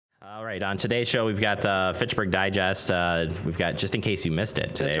All right, on today's show, we've got the Fitchburg Digest. We've got, just in case you missed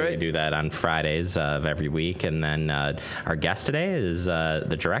it today, That's right. We do that on Fridays of every week. And then our guest today is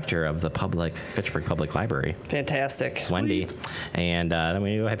the director of the Fitchburg Public Library. Fantastic. It's Wendy. And then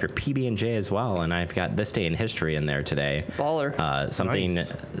we have your PB&J as well. And I've got This Day in History in there today. Baller.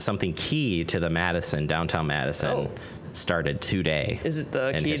 Something key to the Madison, downtown Madison, started today. Is it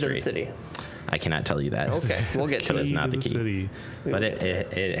the key to the city? I cannot tell you that. Okay, we'll get to it. It's not the key. City. But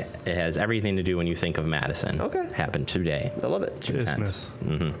it has everything to do when you think of Madison. Okay. Happened today. I love it. Isthmus.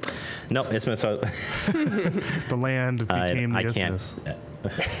 Nope, Isthmus. The land became the isthmus.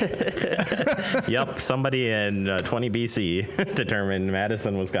 Yep, somebody in 20 BC determined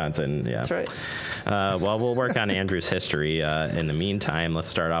Madison, Wisconsin. Yeah. That's right. Well, we'll work on Andrew's history. In the meantime, let's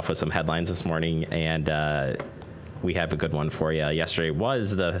start off with some headlines this morning. And we have a good one for you. Yesterday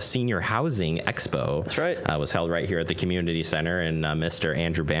was the Senior Housing Expo. That's right. It was held right here at the Community Center, and Mr.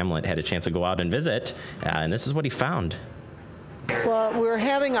 Andrew Bamlett had a chance to go out and visit, and this is what he found. Well, we're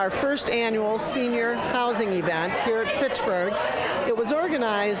having our first annual senior housing event here at Fitchburg. It was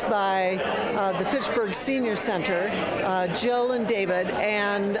organized by the Fitchburg Senior Center, Jill and David,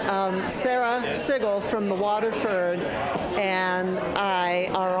 and Sarah Sigel from the Waterford, and I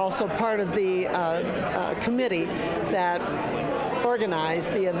are also part of the committee that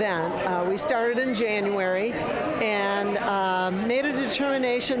organized the event. We started in January and made a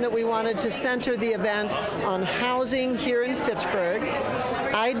determination that we wanted to center the event on housing here in Fitchburg.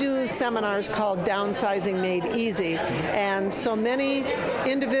 I do seminars called Downsizing Made Easy, and so many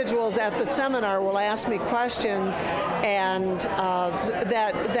individuals at the seminar will ask me questions and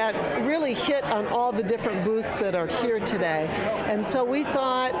that really hit on all the different booths that are here today. And so we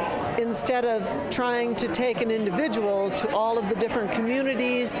thought, instead of trying to take an individual to all of the different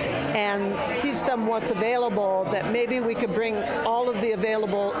communities and teach them what's available, that maybe we could bring all of the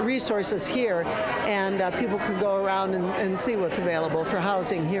available resources here and people could go around and see what's available for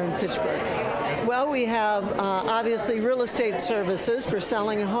housing here in Fitchburg. Well, we have obviously real estate services for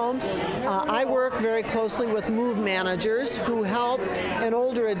selling a home. I work very closely with move managers who help an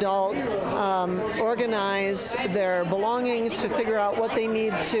older adult organize their belongings to figure out what they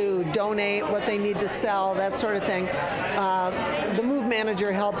need to donate, what they need to sell, that sort of thing. The move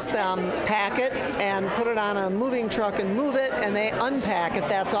manager helps them pack it and put it on a moving truck and move it, and they unpack it.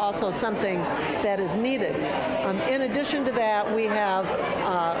 That's also something that is needed. In addition to that, we have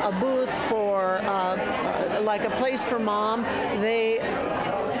a booth for like a place for mom. They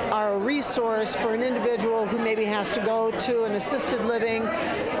are a resource for an individual who maybe has to go to an assisted living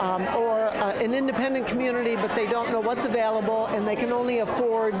or an independent community, but they don't know what's available and they can only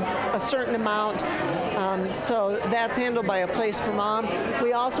afford a certain amount. So that's handled by a place for mom.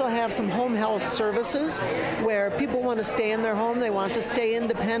 We also have some home health services where people want to stay in their home, they want to stay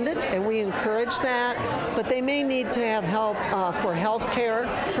independent, and we encourage that, but they may need to have help for health care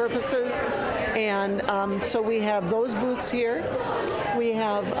purposes. And so we have those booths here. We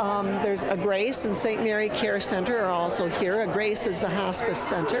have, there's a Grace and St. Mary Care Center are also here. A Grace is the hospice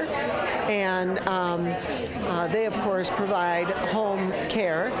center. And they, of course, provide home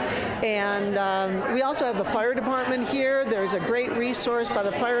care. And we also have the fire department here. There's a great resource by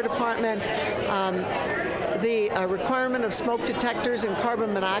the fire department. The requirement of smoke detectors and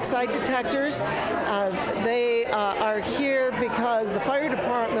carbon monoxide detectors. They are here because the fire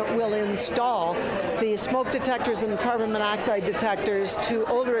department will install the smoke detectors and carbon monoxide detectors to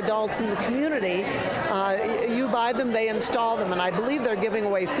older adults in the community. You buy them, they install them, and I believe they're giving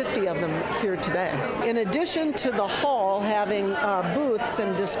away 50 of them here today. In addition to the hall having booths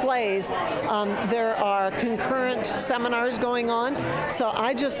and displays, there are concurrent seminars going on. So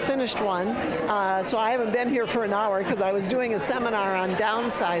I just finished one, so I haven't been here for an hour because I was doing a seminar on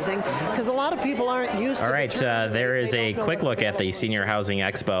downsizing, because a lot of people aren't used to. All right, there is a quick look at the Senior Housing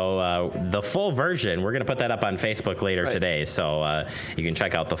Expo. The full version, we're going to put that up on Facebook later today, so you can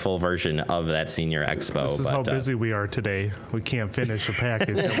check out the full version of that Senior Expo. This is how busy we are today. We can't finish a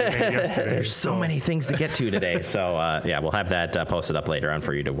package that we made yesterday. There's so many things to get to today, so yeah, we'll have that posted up later on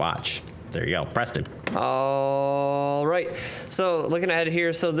for you to watch. There you go, Preston. All right. So looking ahead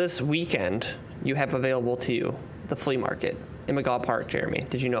here, so this weekend you have available to you the flea market in McGaw Park, Jeremy.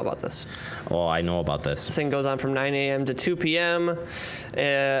 Did you know about this? Oh, I know about this. This thing goes on from 9 a.m. to 2 p.m.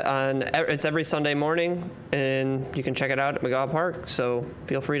 It's every Sunday morning, and you can check it out at McGaw Park. So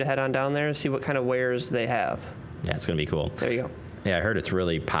feel free to head on down there and see what kind of wares they have. Yeah, it's going to be cool. There you go. Yeah, I heard it's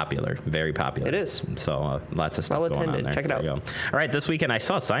really popular, very popular. It is. So lots of stuff Well going on attended. there. Check it out. There you go. All right, this weekend I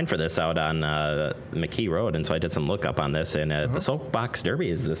saw a sign for this out on McKee Road, and so I did some look up on this, and the Soapbox Derby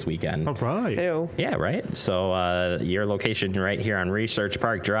is this weekend. All right. Heyo. Yeah, right. So your location right here on Research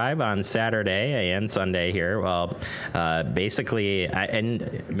Park Drive on Saturday and Sunday here. Well, basically,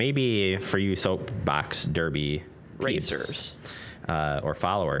 and maybe for you Soapbox Derby Racers. Or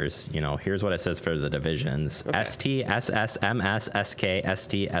followers, here's what it says for the divisions. Okay. ST, SS, MS, SK,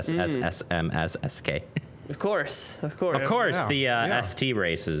 ST, SS, SMS, SK. Of course. Of course, Yeah. the ST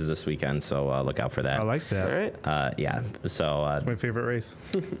race is this weekend, so look out for that. I like that. All right. Yeah, so It's my favorite race.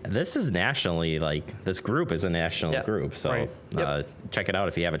 this is nationally, this group is a national Yeah. group, so Right. Yep. check it out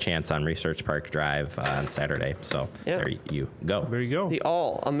if you have a chance on Research Park Drive on Saturday. So Yeah. there you go. There you go. The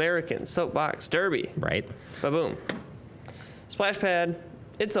All-American Soapbox Derby. Right? Ba-boom. Splash pad.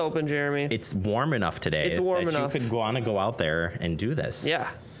 It's open, Jeremy. It's warm enough today. It's warm that enough. You could want to go out there and do this. Yeah.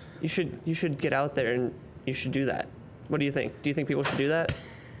 You should get out there and you should do that. What do you think? Do you think people should do that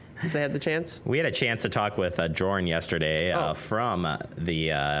if they had the chance? We had a chance to talk with Jorn yesterday from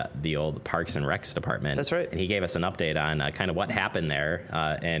the old Parks and Recs department. That's right. And he gave us an update on kind of what happened there,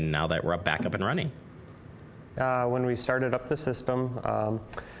 and now that we're back up and running. When we started up the system,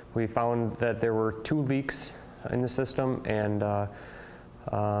 we found that there were 2 leaks in the system, and the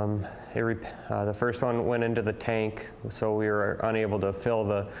first one went into the tank, so we were unable to fill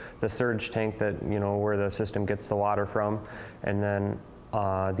the surge tank that, where the system gets the water from. And then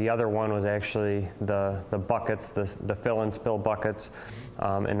the other one was actually the buckets, the fill and spill buckets,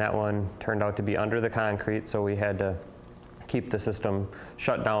 and that one turned out to be under the concrete, so we had to keep the system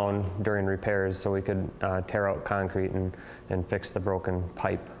shut down during repairs so we could tear out concrete and fix the broken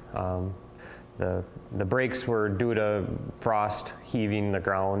pipe. The breaks were due to frost heaving the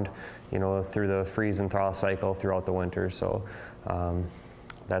ground, through the freeze and thaw cycle throughout the winter. So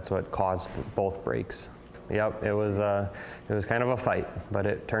that's what caused both breaks. Yep, it was kind of a fight, but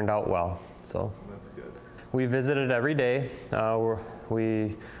it turned out well. So That's good. we visited every day.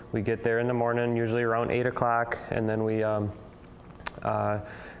 We get there in the morning, usually around 8 o'clock, and then we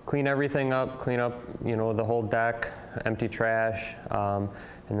clean everything up, clean up, the whole deck, empty trash.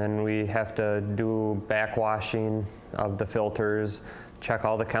 And then we have to do backwashing of the filters, check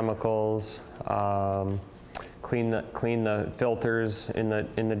all the chemicals, clean the filters in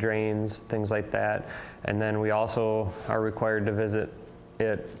the drains, things like that. And then we also are required to visit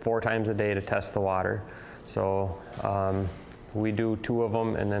it 4 times a day to test the water. So we do 2 of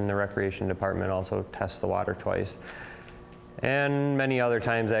them, and then the recreation department also tests the water twice. And many other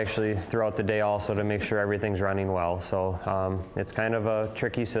times actually throughout the day also to make sure everything's running well. So it's kind of a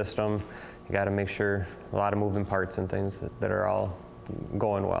tricky system. You got to make sure a lot of moving parts and things that are all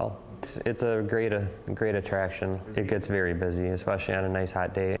going well. It's a great attraction. It gets very busy, especially on a nice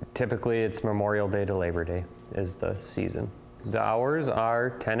hot day. Typically it's Memorial Day to Labor Day is the season. The hours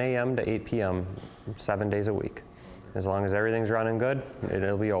are 10 a.m. to 8 p.m. 7 days a week. As long as everything's running good,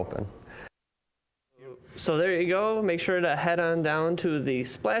 it'll be open. So there you go. Make sure to head on down to the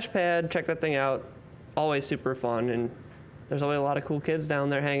splash pad. Check that thing out. Always super fun, and there's always a lot of cool kids down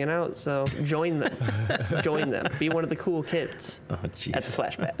there hanging out. So join them. Join them. Be one of the cool kids Oh, jeez. at the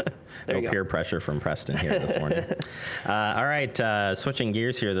splash pad. There you No go. peer pressure from Preston here this morning. All right, switching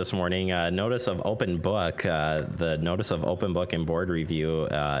gears here this morning. Notice of open book. The notice of open book and board review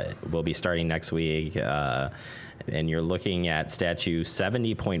will be starting next week. And you're looking at statute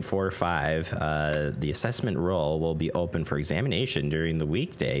 70.45. The assessment roll will be open for examination during the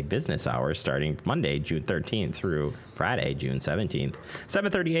weekday business hours starting Monday, June 13th through Friday, June 17th,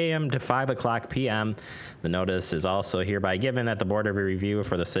 7:30 a.m. to 5 o'clock p.m. The notice is also hereby given that the Board of Review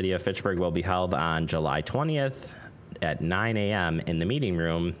for the City of Fitchburg will be held on July 20th at 9 a.m. in the meeting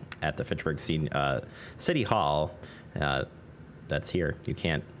room at the Fitchburg City Hall. That's here. You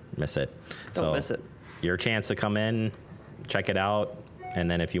can't miss it. Don't miss it. Your chance to come in, check it out, and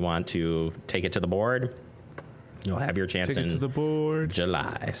then if you want to take it to the board, you'll have your chance Take it to the board.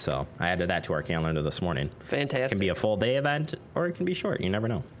 July. So I added that to our calendar this morning. It Fantastic. can be a full day event or it can be short. You never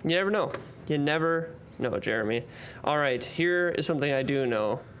know. You never know. You never know, Jeremy. All right, here is something I do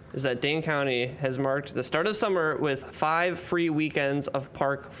know, is that Dane County has marked the start of summer with 5 free weekends of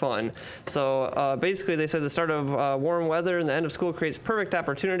park fun. So basically they said the start of warm weather and the end of school creates perfect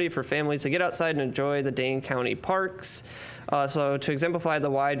opportunity for families to get outside and enjoy the Dane County parks. So to exemplify the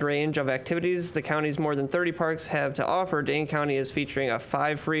wide range of activities the county's more than 30 parks have to offer, Dane County is featuring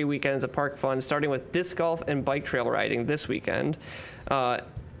 5 free weekends of park fun, starting with disc golf and bike trail riding this weekend.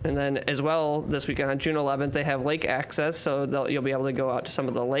 And then as well, this weekend on June 11th, they have lake access, so you'll be able to go out to some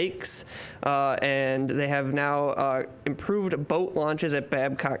of the lakes. And they have now improved boat launches at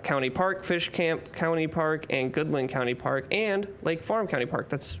Babcock County Park, Fish Camp County Park, and Goodland County Park, and Lake Farm County Park.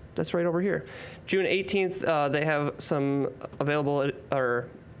 That's right over here. June 18th, they have some available, or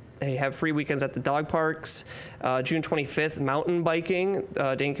they have free weekends at the dog parks. June 25th, mountain biking.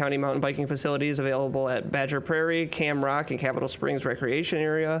 Dane County mountain biking facilities available at Badger Prairie, Cam Rock, and Capitol Springs Recreation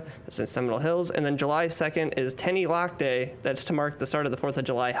Area. That's in Seminole Hills. And then July 2nd is Tenny Lock Day. That's to mark the start of the 4th of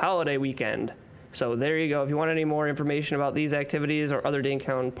July holiday weekend. So there you go. If you want any more information about these activities or other Dane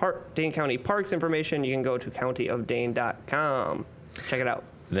County Parks information, you can go to countyofdane.com. Check it out.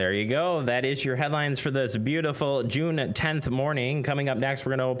 There you go. That is your headlines for this beautiful June 10th morning. Coming up next, we're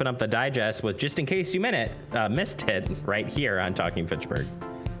going to open up the digest with Just In Case You Missed It right here on Talking Fitchburg.